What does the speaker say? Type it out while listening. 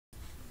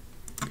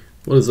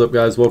What is up,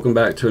 guys? Welcome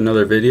back to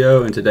another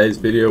video. In today's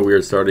video we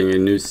are starting a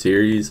new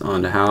series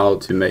on how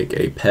to make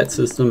a pet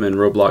system in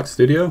Roblox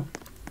Studio.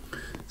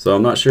 So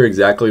I'm not sure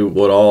exactly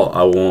what all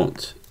I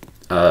want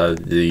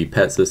the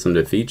pet system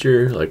to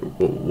feature, like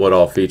what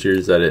all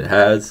features that it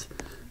has,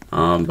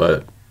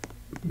 but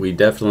we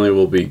definitely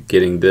will be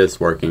getting this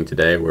working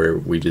today, where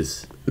we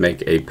just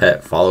make a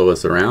pet follow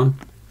us around.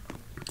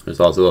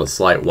 There's also a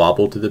slight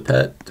wobble to the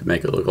pet to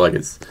make it look like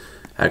it's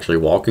actually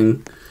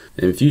walking.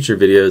 In future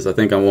videos, I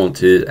think I want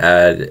to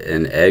add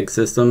an egg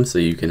system so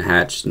you can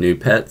hatch new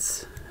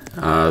pets.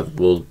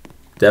 We'll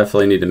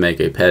definitely need to make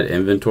a pet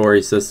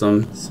inventory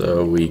system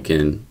so we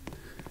can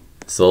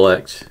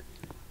select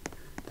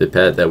the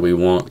pet that we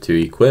want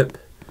to equip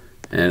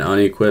and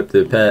unequip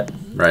the pet.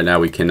 Right now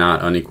we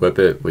cannot unequip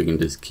it, we can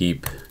just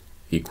keep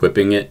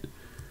equipping it.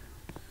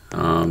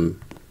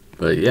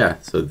 But yeah,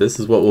 so this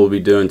is what we'll be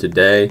doing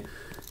today.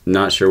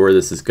 Not sure where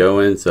this is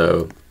going,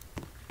 so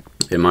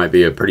it might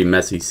be a pretty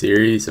messy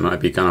series. It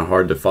might be kind of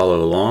hard to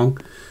follow along,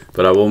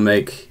 but I will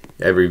make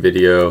every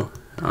video,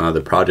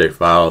 the project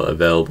file,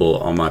 available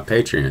on my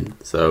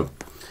Patreon. So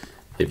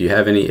if you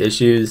have any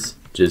issues,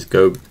 just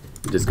go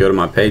to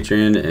my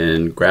Patreon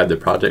and grab the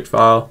project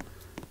file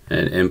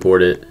and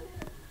import it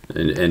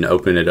and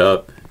open it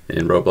up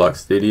in Roblox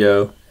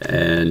Studio.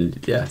 And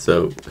yeah,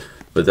 so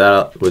with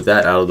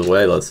that out of the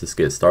way, let's just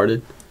get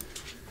started.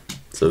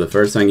 So the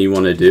first thing you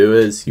want to do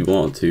is you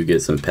want to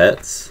get some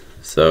pets.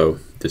 So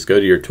just go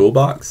to your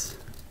toolbox,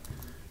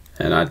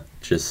 and I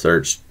just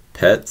searched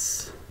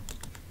pets.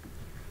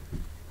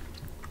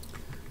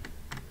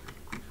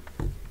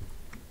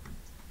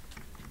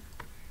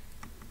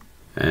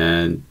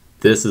 And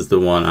this is the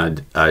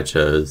one I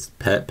chose,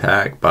 Pet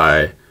Pack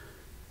by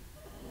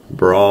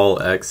Brawl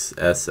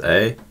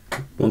XSA.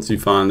 Once you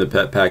find the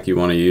pet pack you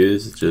want to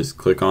use, just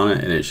click on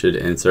it and it should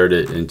insert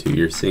it into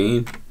your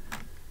scene.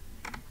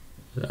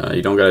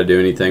 You don't got to do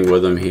anything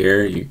with them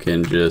here. You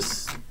can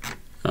just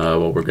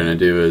what we're going to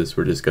do is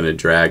we're just going to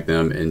drag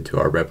them into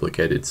our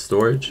replicated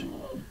storage.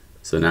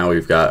 So now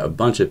we've got a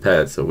bunch of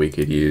pets that we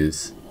could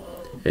use,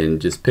 and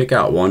just pick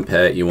out one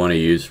pet you want to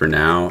use for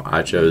now.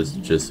 I chose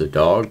just a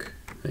dog,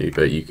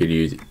 but you could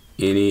use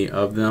any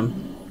of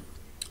them,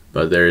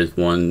 but there is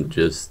one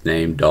just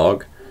named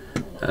dog.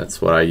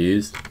 That's what I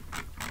used.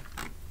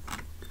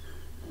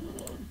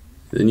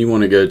 Then you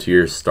want to go to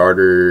your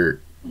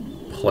starter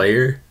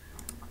player,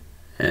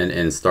 and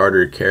in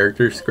starter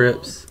character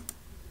scripts,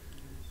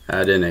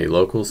 add in a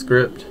local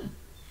script,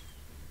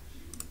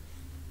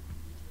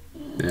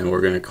 and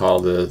we're going to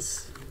call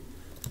this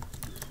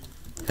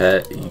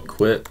pet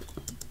equip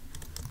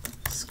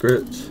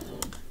script.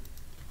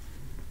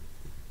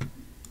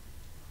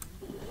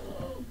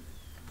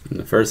 And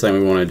the first thing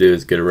we want to do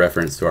is get a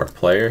reference to our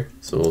player,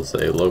 so we'll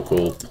say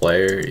local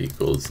player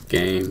equals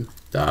game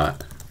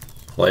dot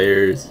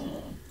players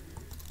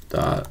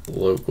dot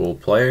local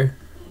player.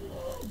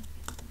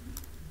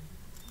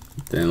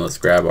 Then let's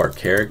grab our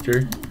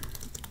character,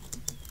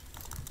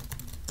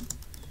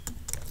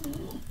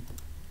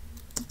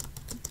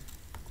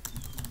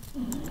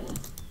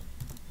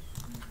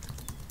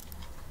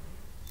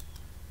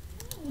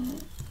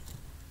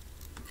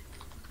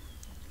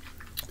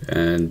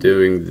 and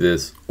doing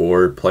this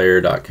or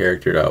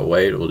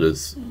player.character.wait will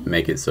just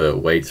make it so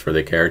it waits for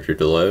the character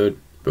to load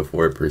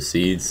before it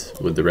proceeds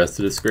with the rest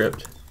of the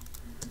script.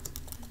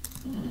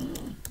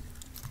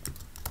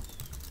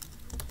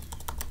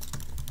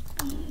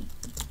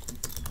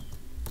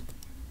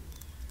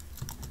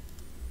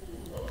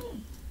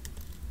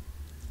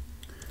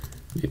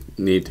 You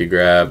need to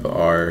grab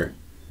our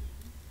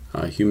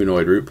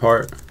humanoid root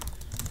part.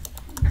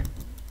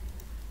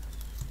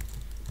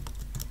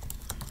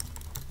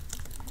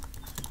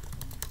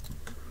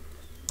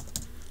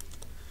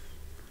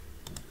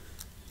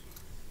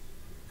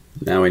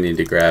 Now we need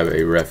to grab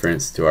a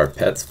reference to our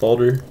pets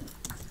folder.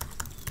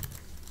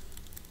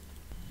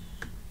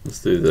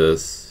 Let's do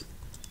this.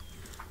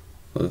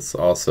 Let's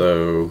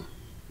also,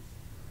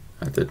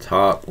 at the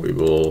top, we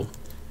will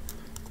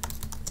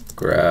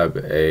grab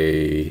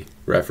a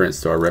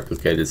reference to our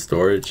replicated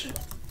storage.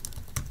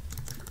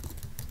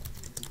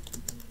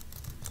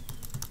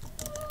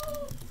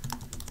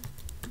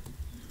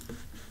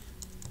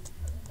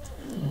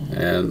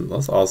 And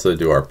let's also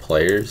do our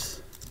players.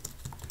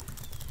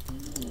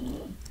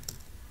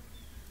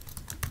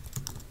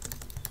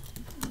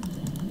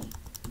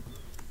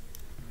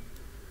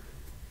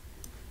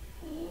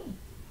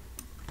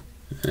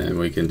 And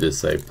we can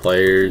just say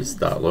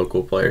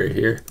players.local player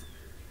here.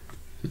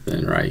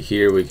 Then right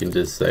here we can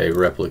just say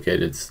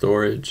replicated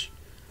storage,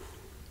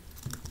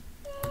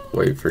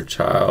 wait for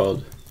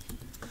child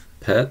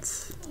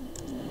pets.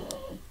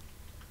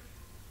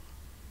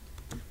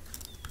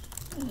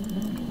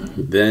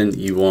 Then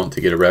you want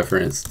to get a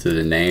reference to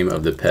the name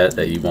of the pet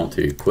that you want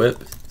to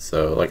equip.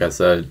 So like I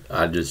said,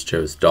 I just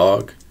chose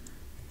dog.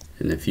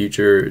 In the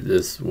future,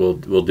 we'll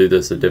do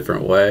this a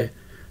different way.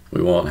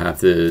 We won't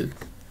have to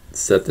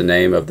set the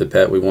name of the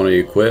pet we want to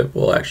equip.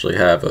 We'll actually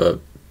have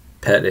a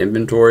pet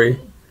inventory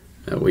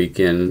that we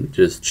can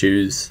just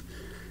choose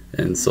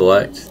and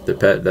select the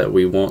pet that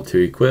we want to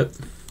equip.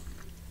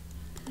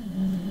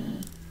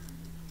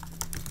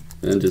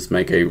 Then just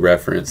make a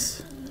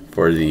reference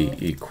for the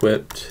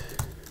equipped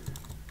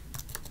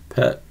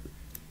pet.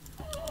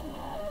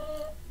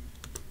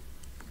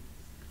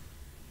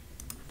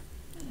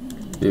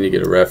 You need to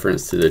get a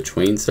reference to the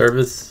tween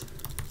service.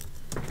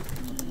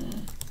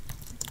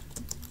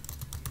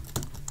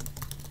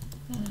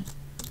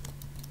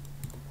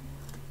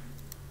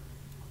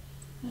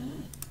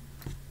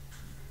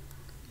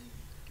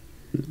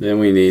 Then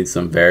we need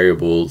some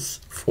variables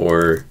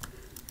for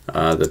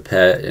the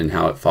pet and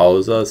how it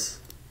follows us.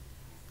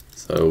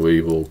 So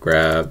we will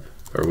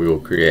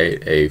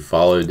create a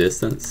follow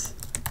distance.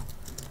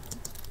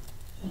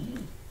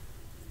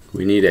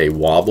 We need a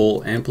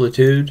wobble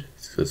amplitude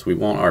because we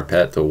want our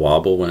pet to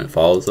wobble when it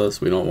follows us.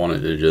 We don't want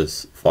it to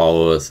just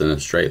follow us in a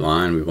straight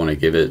line. We want to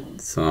give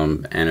it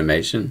some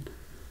animation.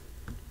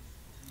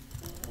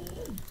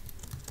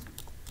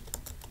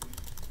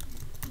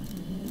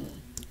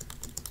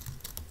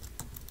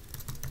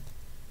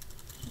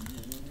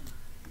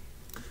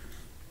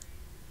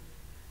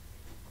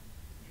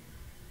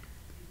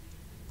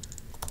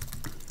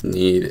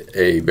 Need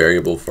a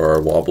variable for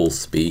our wobble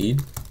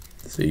speed,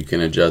 so you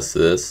can adjust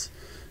this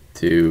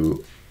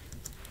to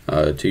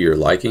your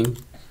liking.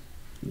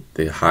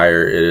 The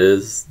higher it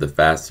is, the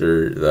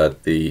faster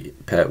that the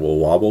pet will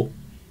wobble.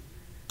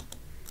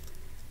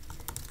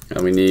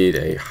 And we need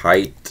a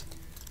height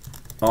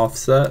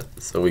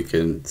offset, so we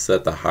can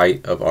set the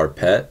height of our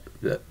pet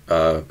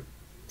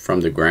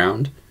from the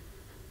ground.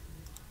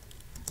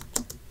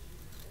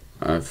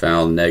 I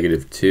found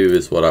 -2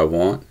 is what I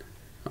want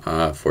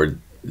for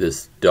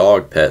this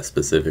dog pet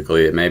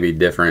specifically. It may be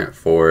different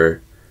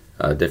for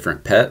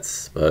different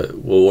pets, but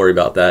we'll worry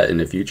about that in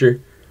the future.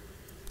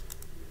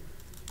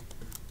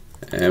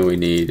 And we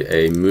need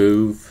a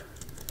move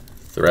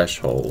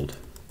threshold.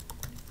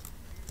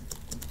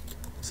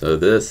 So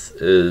this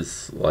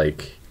is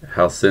like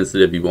how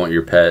sensitive you want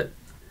your pet,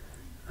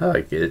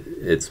 like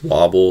its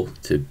wobble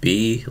to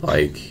be.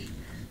 Like,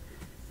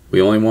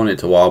 we only want it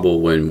to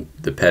wobble when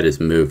the pet is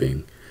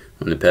moving.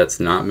 When the pet's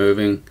not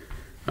moving,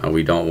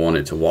 we don't want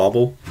it to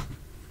wobble.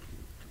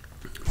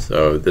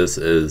 So this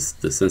is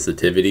the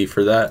sensitivity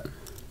for that.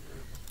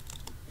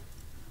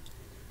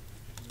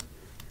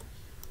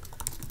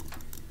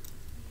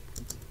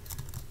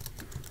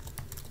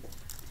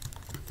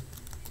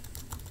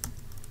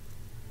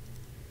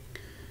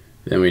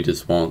 Then we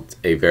just want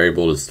a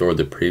variable to store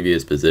the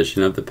previous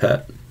position of the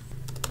pet.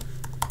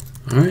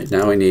 Alright,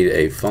 now we need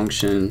a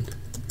function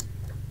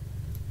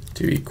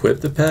to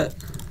equip the pet.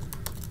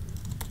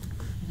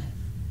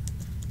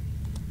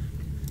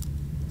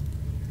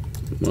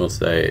 We'll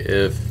say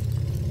if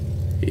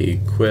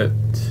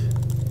equipped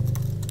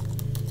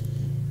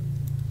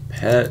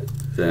pet,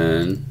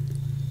 then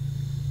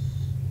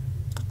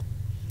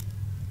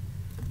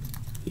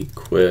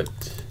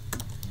equipped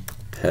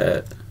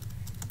pet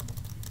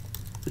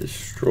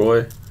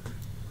destroy.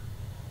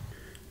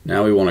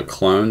 Now we want to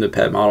clone the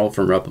pet model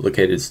from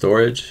replicated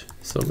storage,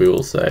 so we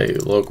will say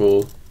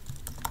local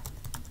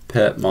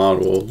pet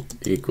model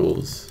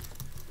equals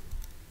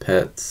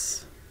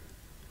pets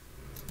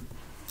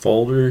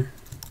folder :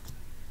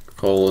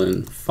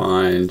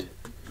 find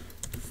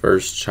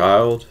first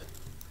child,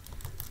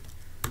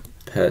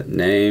 pet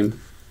name,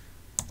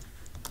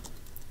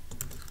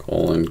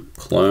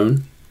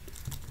 clone.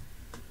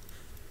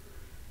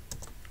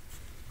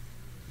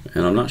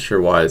 And I'm not sure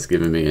why it's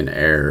giving me an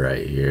error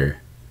right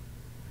here,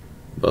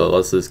 but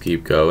let's just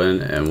keep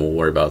going and we'll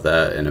worry about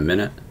that in a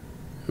minute.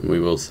 And we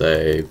will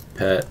say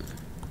pet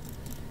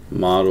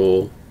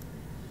model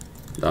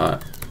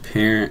dot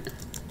parent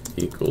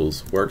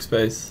equals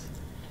workspace,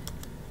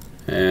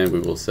 and we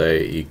will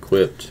say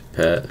equipped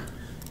pet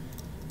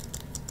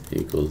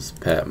equals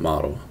pet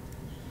model.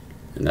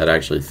 And that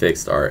actually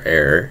fixed our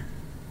error,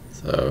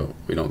 so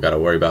we don't got to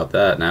worry about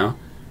that now.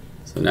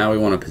 So now we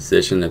want to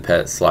position the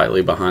pet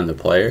slightly behind the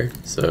player.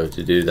 So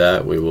to do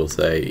that, we will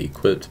say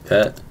equipped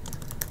pet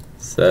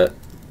set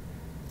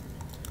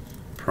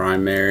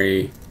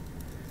primary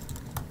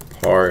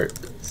part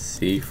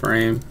C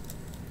frame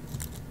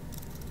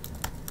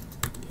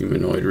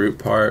humanoid root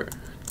part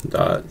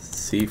dot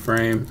C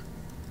frame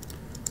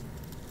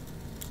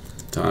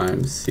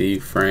times C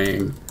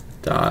frame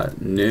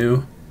dot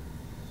new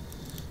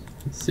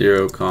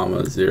 0,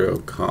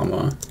 0,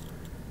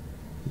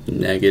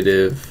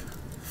 negative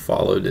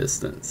follow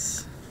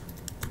distance.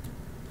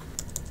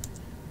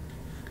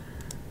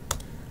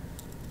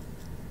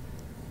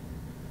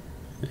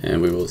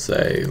 And we will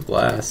say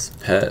last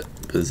pet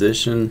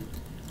position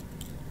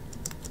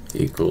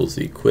equals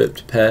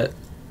equipped pet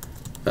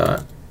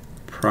dot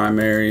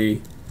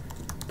primary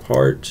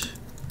part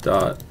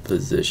dot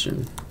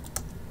position.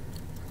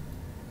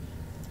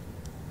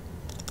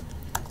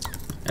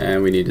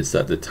 And we need to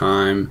set the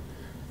time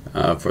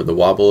for the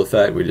wobble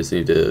effect. We just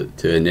need to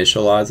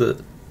initialize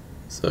it.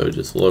 So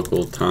just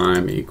local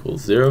time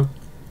equals 0.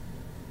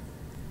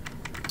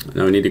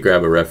 Now we need to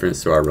grab a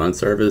reference to our run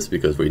service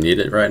because we need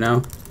it right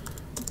now.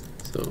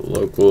 So So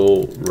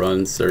local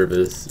run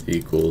service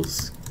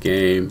equals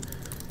game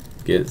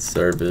get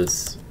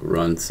service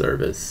run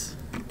service.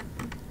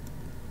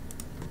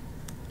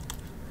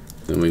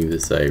 Then we can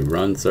just say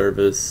run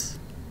service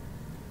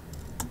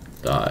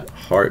dot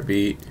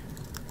heartbeat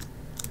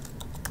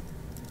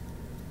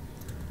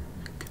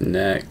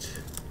connect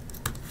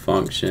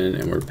function,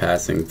 and we're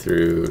passing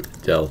through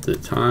delta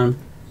time.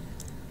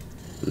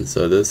 And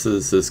so this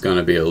is just going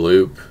to be a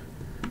loop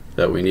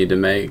that we need to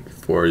make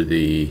for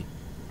the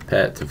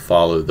pet to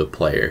follow the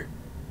player.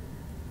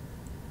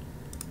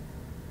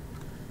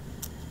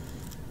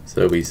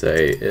 So we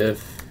say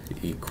if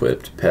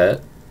equipped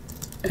pet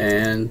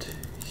and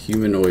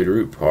humanoid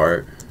root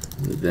part,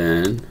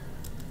 then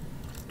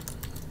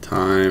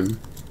time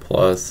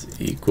plus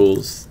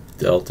equals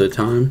delta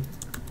time.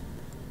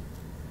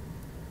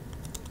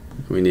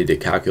 We need to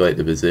calculate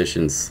the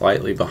position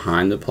slightly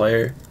behind the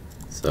player.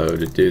 So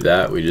to do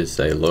that, we just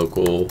say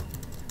local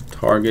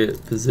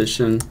target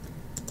position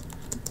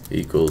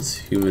equals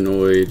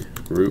humanoid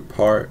root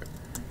part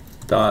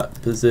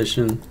dot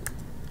position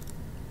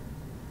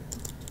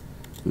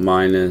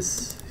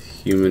minus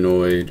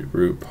humanoid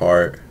root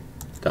part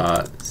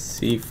dot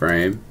C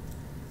frame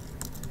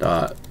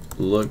dot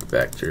look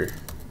vector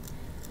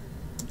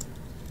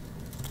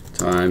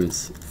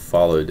times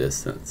follow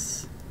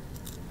distance.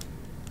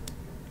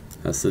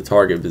 That's the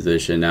target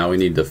position. Now we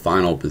need the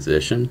final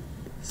position.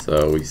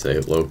 So we say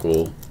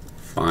local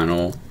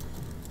final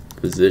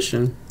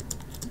position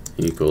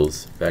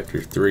equals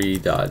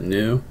vector3 dot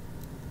new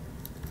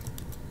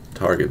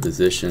target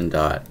position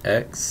dot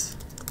x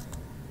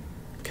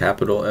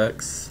capital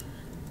X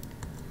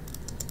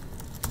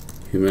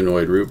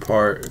humanoid root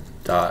part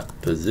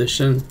dot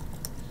position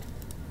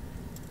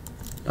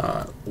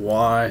dot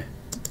y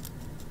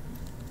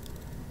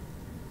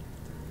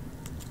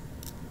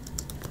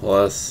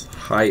plus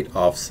height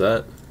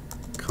offset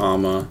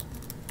comma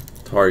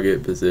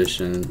target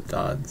position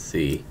dot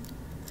z.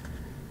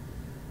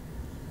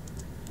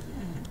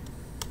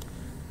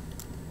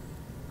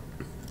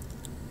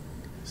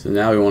 So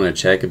now we want to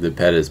check if the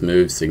pet has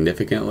moved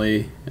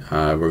significantly.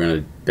 We're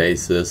going to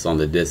base this on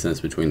the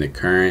distance between the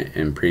current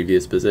and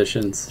previous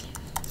positions.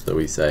 So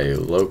we say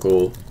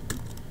local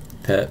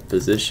pet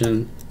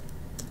position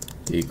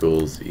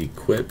equals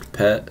equipped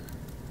pet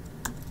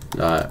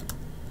dot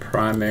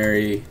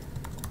primary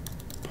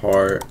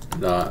part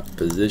dot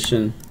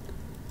position,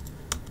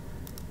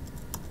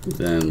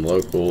 then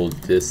local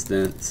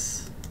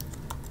distance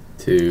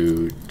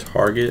to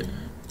target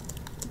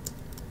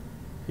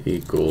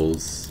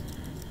equals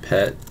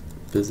pet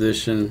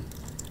position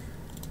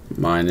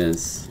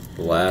minus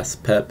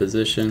last pet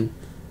position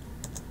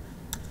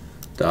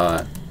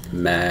dot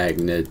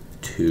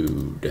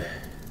magnitude.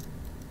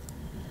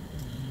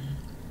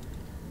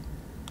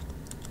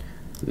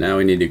 Now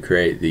we need to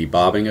create the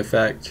bobbing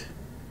effect,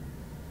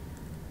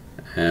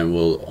 and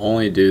we'll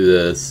only do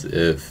this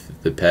if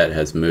the pet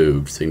has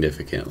moved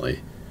significantly.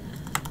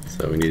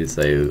 So we need to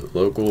say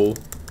local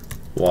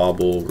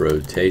wobble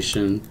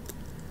rotation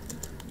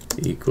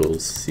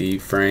equals C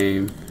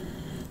frame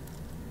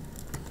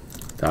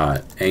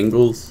dot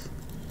angles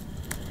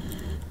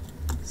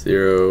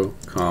 0,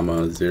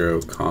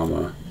 0,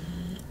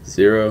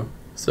 0.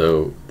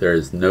 So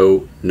there's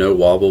no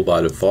wobble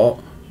by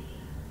default.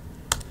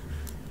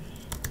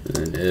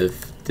 And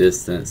if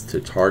distance to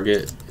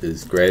target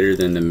is greater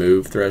than the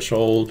move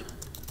threshold,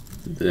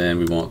 then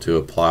we want to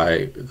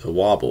apply the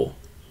wobble.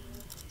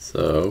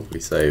 So we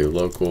say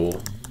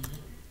local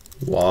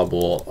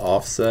wobble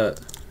offset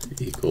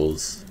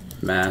equals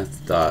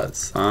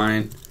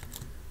math.sine,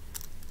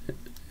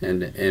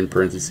 and in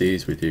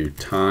parentheses we do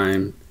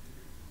time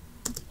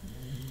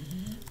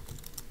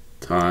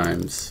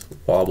times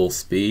wobble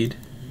speed,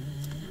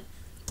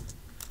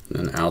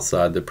 and then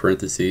outside the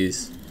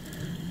parentheses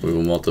we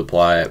will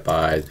multiply it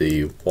by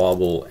the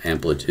wobble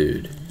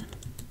amplitude.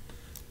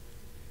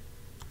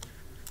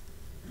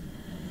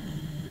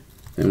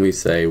 Then we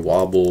say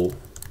wobble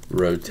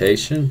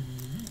rotation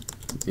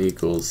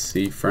equals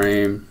C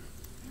frame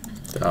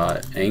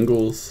dot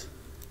angles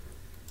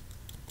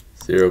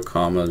 0,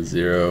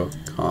 0,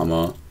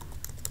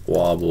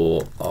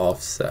 wobble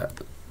offset.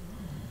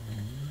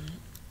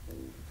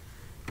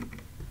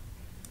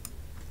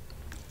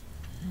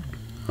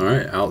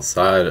 Alright,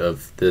 outside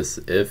of this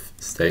if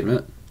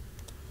statement,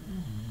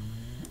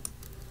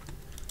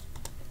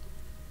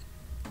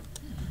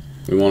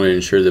 we want to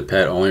ensure the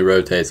pet only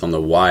rotates on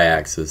the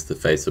y-axis to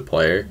face the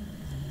player.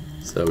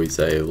 So we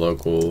say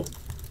local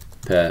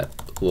pet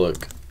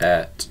look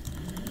at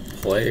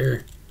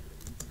player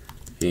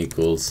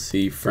equals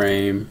C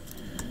frame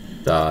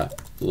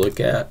dot look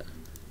at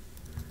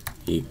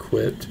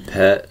equipped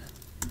pet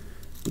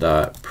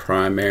dot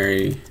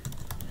primary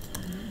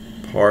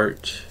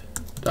part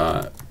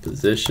dot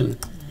position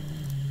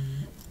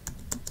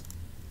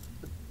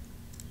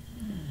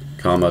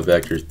comma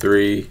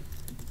vector3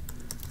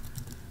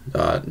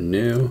 dot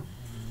new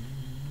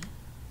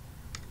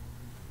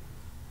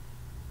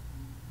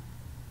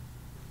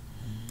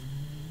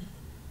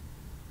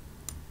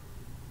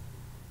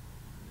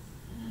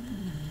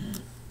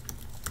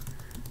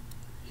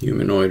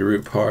humanoid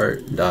root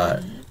part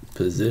dot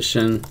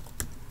position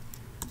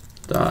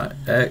dot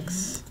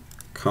x,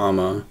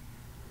 comma,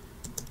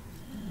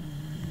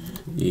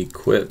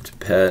 equipped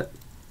pet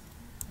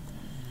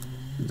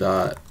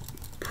dot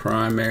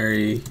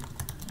primary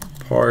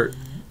part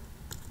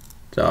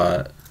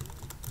dot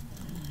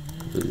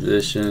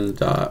position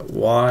dot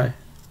y,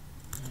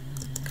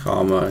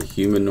 comma,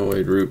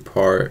 humanoid root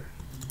part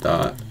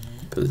dot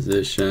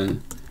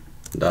position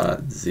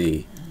dot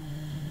z.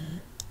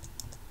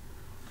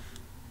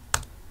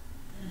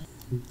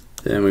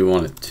 Then we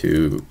want it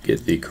to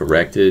get the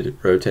corrected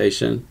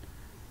rotation.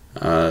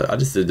 I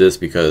just did this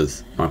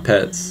because my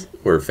pets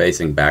were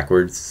facing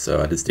backwards,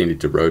 so I just needed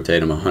to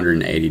rotate them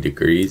 180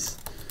 degrees.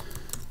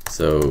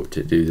 So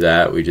to do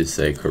that, we just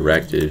say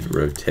corrected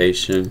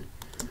rotation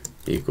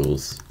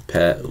equals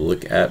pet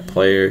look at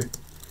player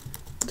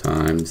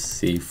times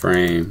C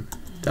frame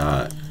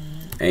dot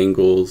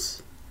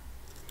angles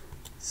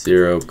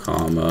 0,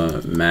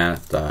 comma,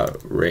 math dot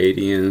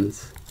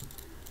radians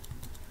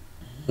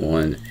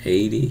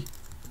 180,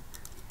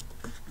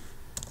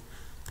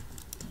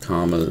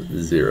 comma,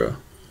 0.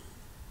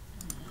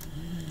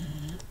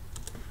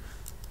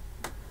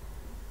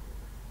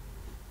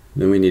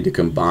 Then we need to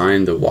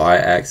combine the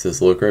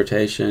y-axis look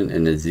rotation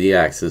and the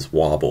z-axis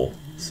wobble.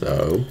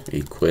 So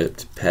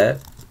equipped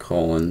pet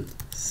colon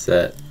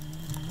set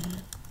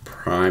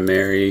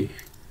primary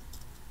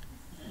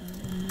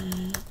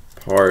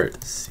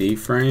part C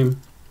frame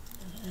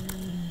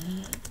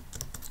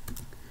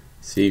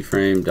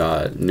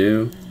dot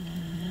new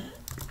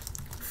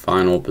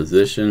final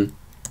position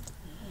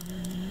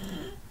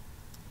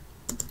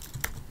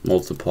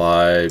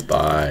multiply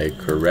by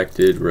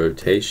corrected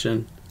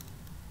rotation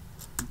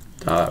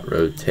dot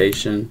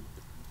rotation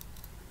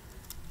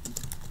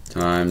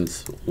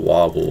times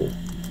wobble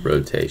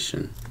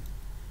rotation.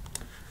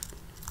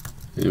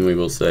 And we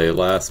will say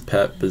last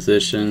pet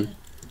position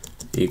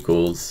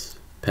equals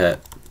pet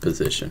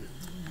position.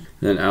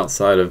 Then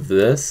outside of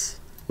this,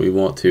 we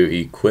want to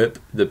equip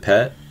the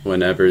pet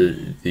whenever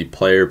the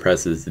player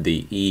presses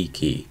the E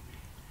key.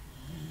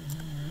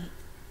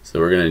 So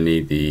we're going to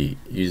need the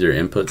user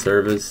input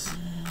service.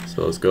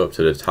 So let's go up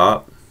to the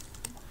top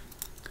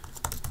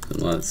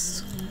and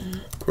let's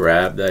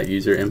grab that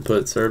user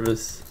input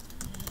service.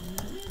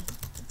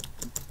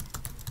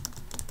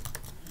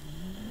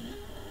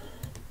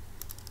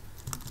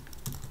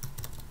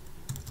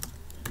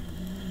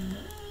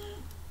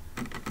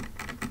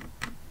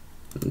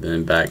 And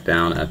then back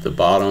down at the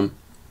bottom,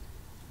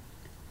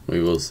 we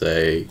will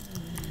say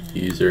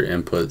user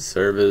input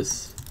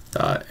service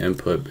dot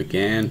input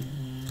began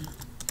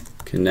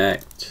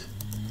connect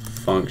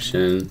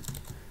function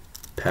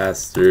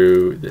pass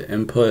through the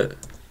input,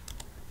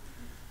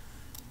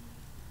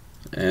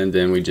 and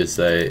then we just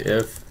say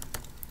if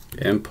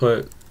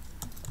input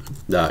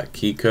dot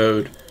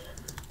keycode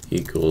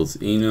equals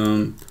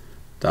enum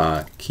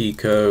dot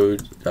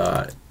keycode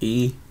dot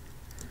e,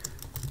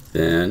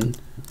 then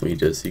we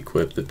just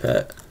equip the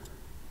pet.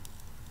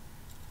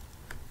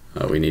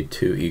 We need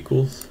 2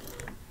 equals.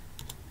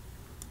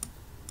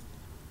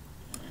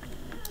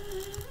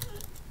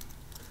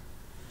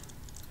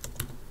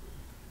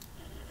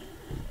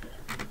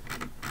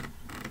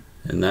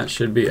 And that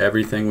should be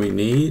everything we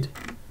need.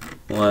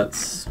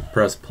 Let's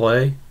press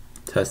play,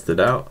 test it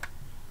out.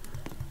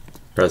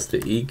 Press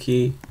the E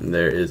key, and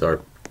there is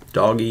our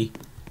doggy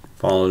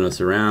following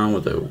us around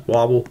with a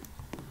wobble.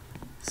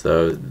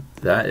 So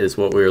that is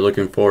what we're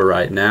looking for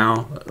right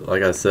now.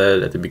 Like I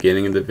said at the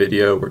beginning of the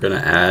video, we're going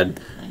to add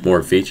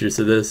more features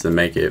to this and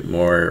make it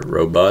more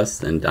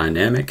robust and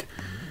dynamic.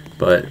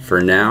 But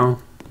for now,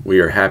 we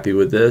are happy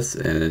with this,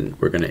 and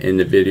we're going to end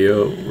the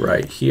video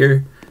right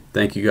here.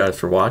 Thank you guys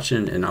for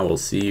watching, and I will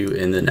see you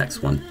in the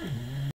next one.